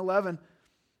 16:11,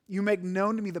 you make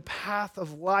known to me the path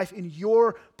of life. In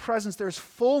your presence there's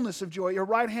fullness of joy. At your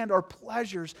right hand are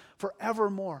pleasures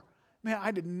forevermore. Man,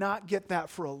 I did not get that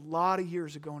for a lot of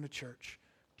years of going to church.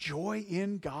 Joy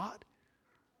in God?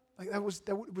 Like that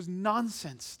was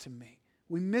nonsense to me.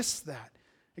 We miss that.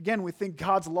 Again, we think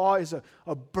God's law is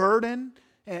a burden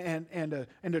and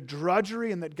a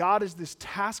drudgery, and that God is this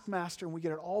taskmaster, and we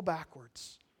get it all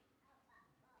backwards.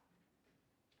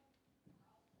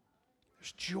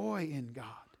 There's joy in God.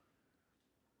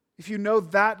 If you know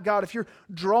that God, if you're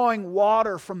drawing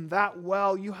water from that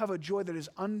well, you have a joy that is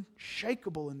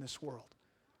unshakable in this world,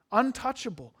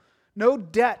 untouchable. No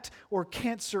debt or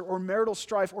cancer or marital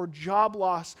strife or job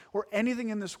loss or anything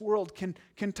in this world can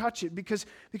touch it, because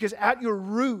at your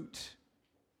root,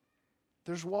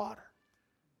 there's water.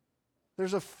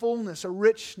 There's a fullness, a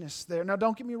richness there. Now,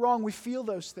 don't get me wrong, we feel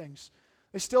those things.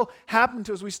 They still happen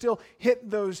to us. We still hit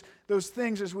those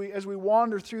things as we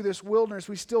wander through this wilderness.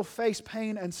 We still face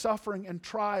pain and suffering and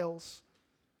trials.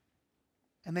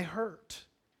 And they hurt.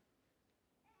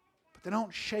 But they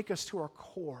don't shake us to our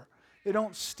core. They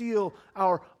don't steal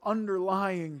our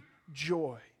underlying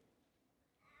joy.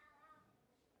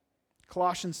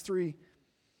 Colossians 3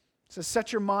 says,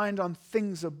 set your mind on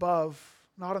things above,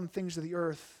 not on things of the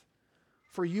earth.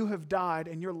 For you have died,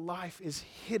 and your life is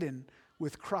hidden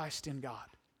with Christ in God.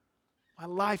 My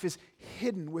life is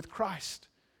hidden with Christ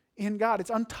in God.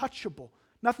 It's untouchable.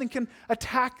 Nothing can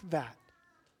attack that.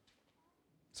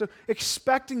 So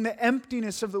expecting the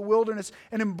emptiness of the wilderness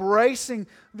and embracing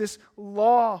this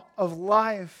law of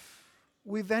life,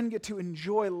 we then get to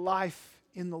enjoy life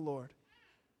in the Lord.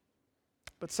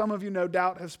 But some of you, no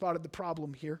doubt, have spotted the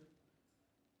problem here.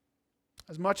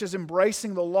 As much as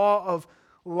embracing the law of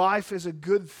life is a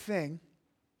good thing,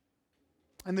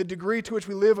 and the degree to which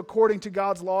we live according to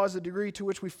God's law is the degree to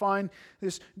which we find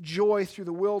this joy through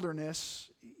the wilderness.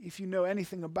 If you know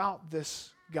anything about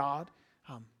this God,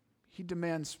 he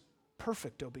demands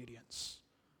perfect obedience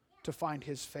to find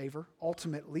his favor,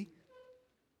 ultimately.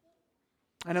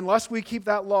 And unless we keep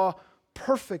that law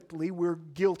perfectly, we're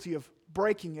guilty of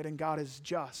breaking it, and God is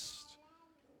just.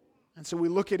 And so we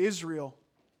look at Israel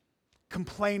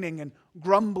complaining and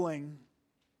grumbling,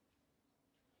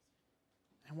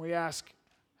 and we ask,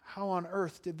 how on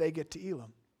earth did they get to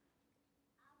Elim?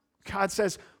 God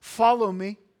says, follow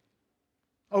me,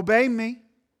 obey me,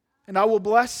 and I will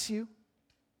bless you.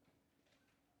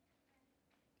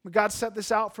 But God set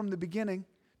this out from the beginning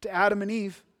to Adam and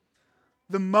Eve.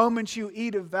 The moment you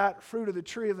eat of that fruit of the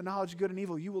tree of the knowledge of good and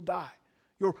evil, you will die.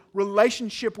 Your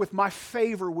relationship with my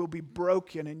favor will be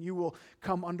broken, and you will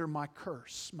come under my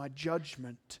curse, my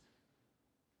judgment.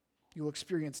 You will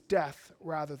experience death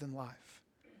rather than life.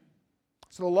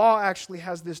 So the law actually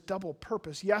has this double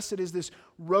purpose. Yes, it is this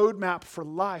roadmap for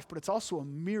life, but it's also a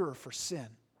mirror for sin.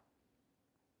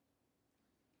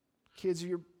 Kids,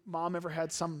 your mom ever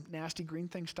had some nasty green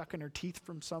thing stuck in her teeth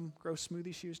from some gross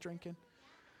smoothie she was drinking?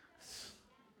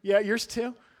 Yeah, yours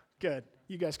too? Good.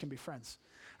 You guys can be friends.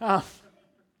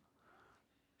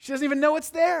 She doesn't even know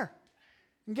it's there.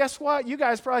 And guess what? You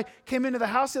guys probably came into the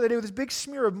house the other day with this big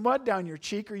smear of mud down your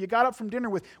cheek, or you got up from dinner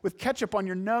with ketchup on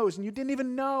your nose, and you didn't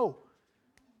even know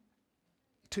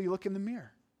until you look in the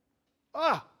mirror.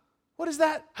 What is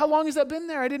that? How long has that been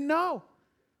there? I didn't know.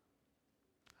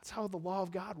 That's how the law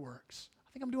of God works.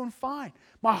 I think I'm doing fine.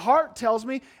 My heart tells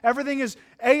me everything is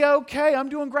A-okay. I'm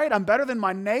doing great. I'm better than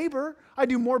my neighbor. I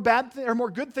do more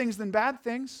good things than bad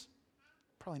things.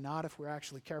 Probably not if we're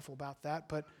actually careful about that,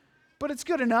 but it's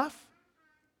good enough.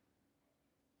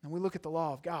 And we look at the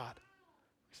law of God.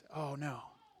 We say, oh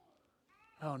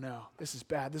no, this is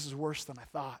bad. This is worse than I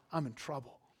thought. I'm in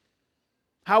trouble.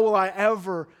 How will I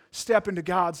ever step into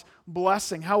God's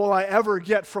blessing? How will I ever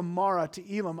get from Mara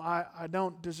to Elim? I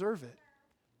don't deserve it.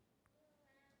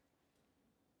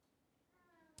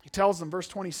 He tells them, verse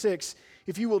 26,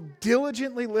 if you will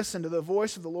diligently listen to the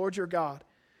voice of the Lord your God,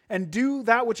 and do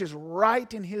that which is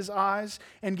right in His eyes,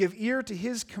 and give ear to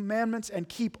His commandments, and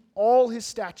keep all His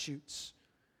statutes,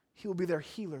 He will be their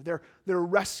healer, their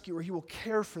rescuer. He will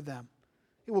care for them.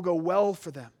 It will go well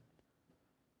for them.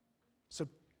 So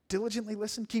diligently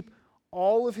listen, keep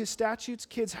all of His statutes.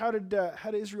 Kids, how did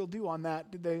Israel do on that?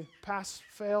 Did they pass,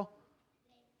 fail?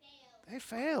 They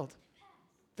failed.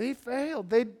 They failed.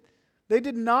 They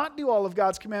did not do all of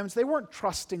God's commandments. They weren't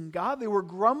trusting God. They were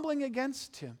grumbling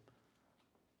against Him.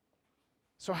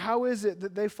 So how is it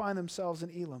that they find themselves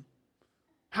in Elim?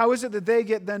 How is it that they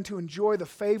get then to enjoy the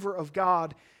favor of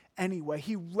God anyway?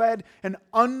 He led an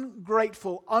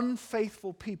ungrateful,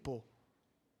 unfaithful people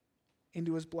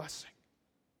into His blessing.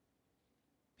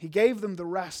 He gave them the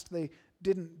rest they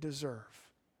didn't deserve.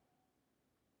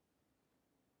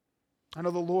 I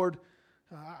know the Lord,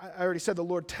 I already said the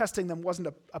Lord testing them wasn't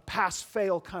a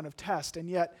pass-fail kind of test, and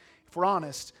yet, if we're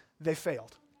honest, they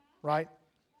failed, right?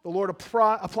 The Lord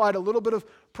applied a little bit of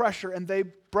pressure, and they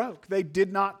broke. They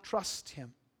did not trust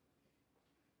Him.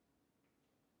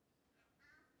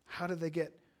 How did they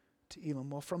get to Elim?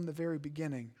 Well, from the very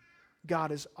beginning,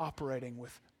 God is operating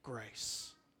with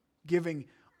grace, giving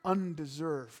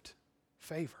undeserved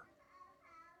favor.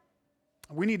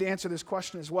 We need to answer this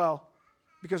question as well,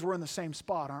 because we're in the same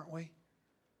spot, aren't we?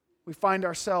 We find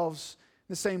ourselves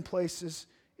in the same place as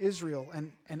Israel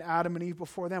and Adam and Eve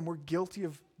before them. We're guilty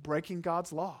of breaking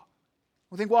God's law.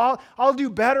 We think, well, I'll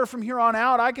do better from here on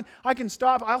out. I can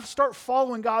stop. I'll start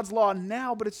following God's law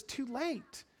now, but it's too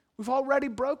late. We've already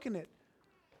broken it.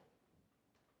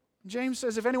 James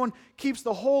says if anyone keeps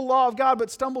the whole law of God but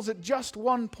stumbles at just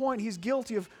one point, he's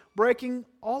guilty of breaking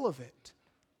all of it.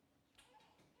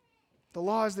 The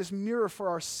law is this mirror for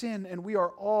our sin, and we are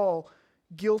all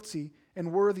guilty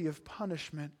and worthy of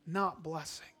punishment, not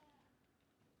blessing.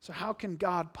 So how can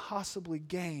God possibly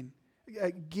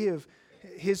give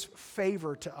His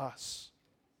favor to us?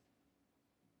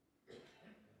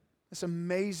 This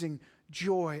amazing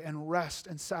joy and rest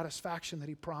and satisfaction that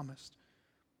He promised.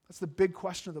 That's the big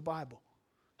question of the Bible.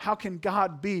 How can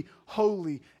God be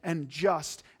holy and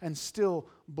just and still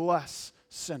bless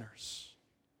sinners?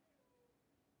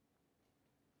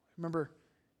 Remember,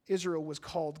 Israel was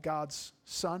called God's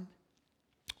son.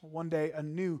 One day a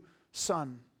new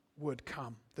son would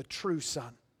come, the true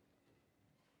son.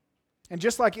 And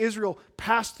just like Israel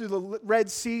passed through the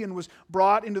Red Sea and was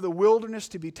brought into the wilderness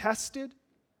to be tested,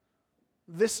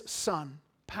 this son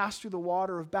passed through the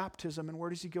water of baptism, and where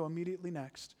does he go immediately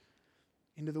next?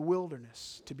 Into the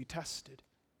wilderness to be tested.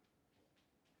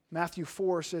 Matthew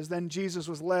 4 says, then Jesus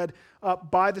was led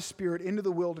up by the Spirit into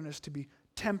the wilderness to be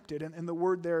tempted, and the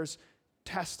word there is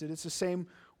tested. It's the same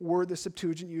word the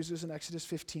Septuagint uses in Exodus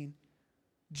 15.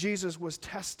 Jesus was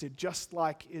tested just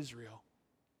like Israel.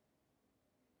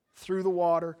 Through the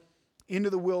water, into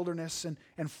the wilderness,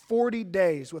 and 40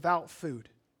 days without food.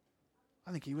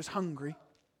 I think he was hungry.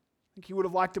 think he would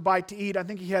have liked a bite to eat. I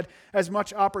think he had as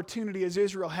much opportunity as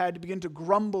Israel had to begin to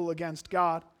grumble against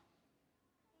God.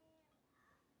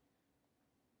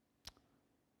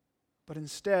 But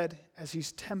instead, as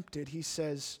he's tempted, he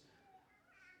says,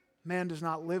 man does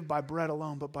not live by bread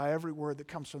alone, but by every word that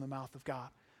comes from the mouth of God.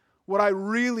 What I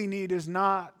really need is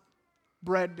not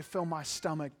bread to fill my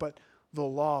stomach, but the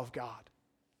law of God.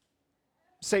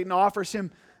 Satan offers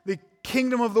him the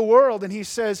kingdom of the world, and he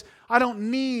says, I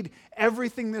don't need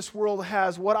everything this world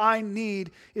has. What I need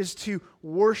is to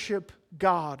worship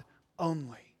God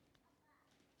only.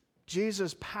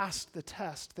 Jesus passed the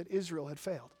test that Israel had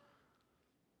failed.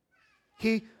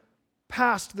 He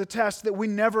passed the test that we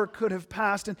never could have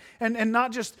passed, and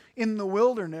not just in the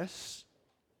wilderness,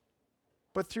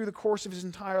 but through the course of his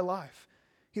entire life.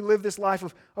 He lived this life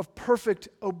of perfect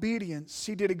obedience.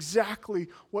 He did exactly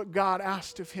what God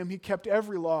asked of him. He kept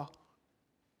every law.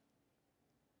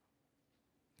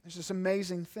 There's this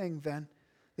amazing thing then,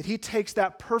 that he takes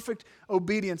that perfect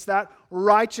obedience, that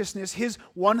righteousness, his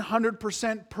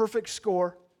 100% perfect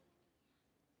score,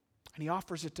 and he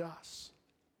offers it to us.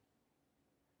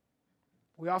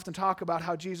 We often talk about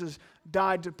how Jesus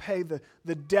died to pay the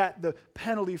debt, the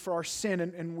penalty for our sin,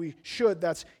 and we should.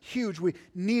 That's huge. We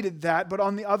needed that. But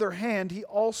on the other hand, he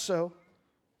also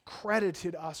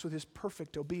credited us with his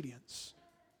perfect obedience.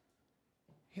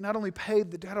 He not only paid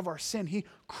the debt of our sin, he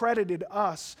credited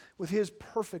us with his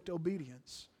perfect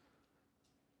obedience.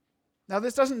 Now,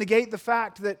 this doesn't negate the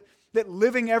fact that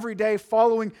living every day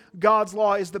following God's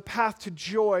law is the path to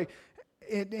joy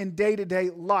in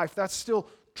day-to-day life. That's still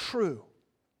true.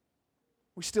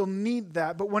 We still need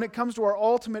that. But when it comes to our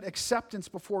ultimate acceptance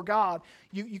before God,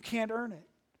 you can't earn it.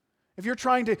 If you're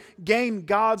trying to gain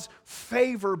God's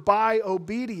favor by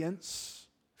obedience,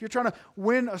 if you're trying to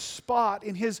win a spot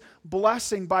in his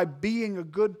blessing by being a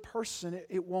good person,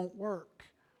 it won't work.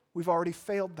 We've already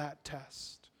failed that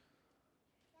test.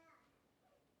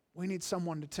 We need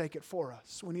someone to take it for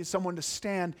us. We need someone to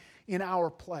stand in our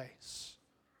place.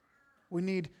 We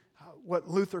need what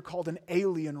Luther called an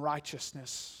alien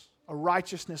righteousness, a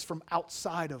righteousness from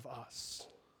outside of us.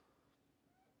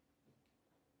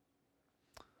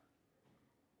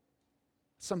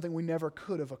 Something we never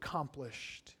could have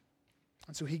accomplished.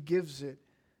 And so he gives it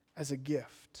as a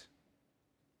gift.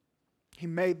 He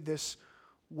made this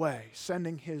way,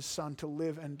 sending his Son to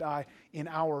live and die in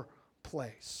our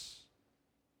place.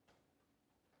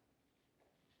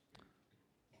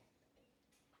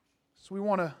 So we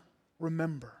want to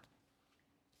remember,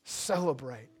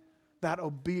 celebrate that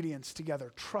obedience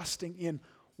together, trusting in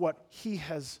what he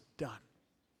has done.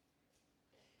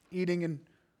 Eating and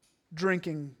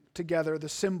drinking together, the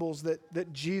symbols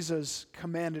that Jesus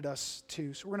commanded us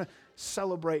to. So we're going to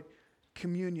celebrate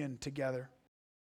communion together.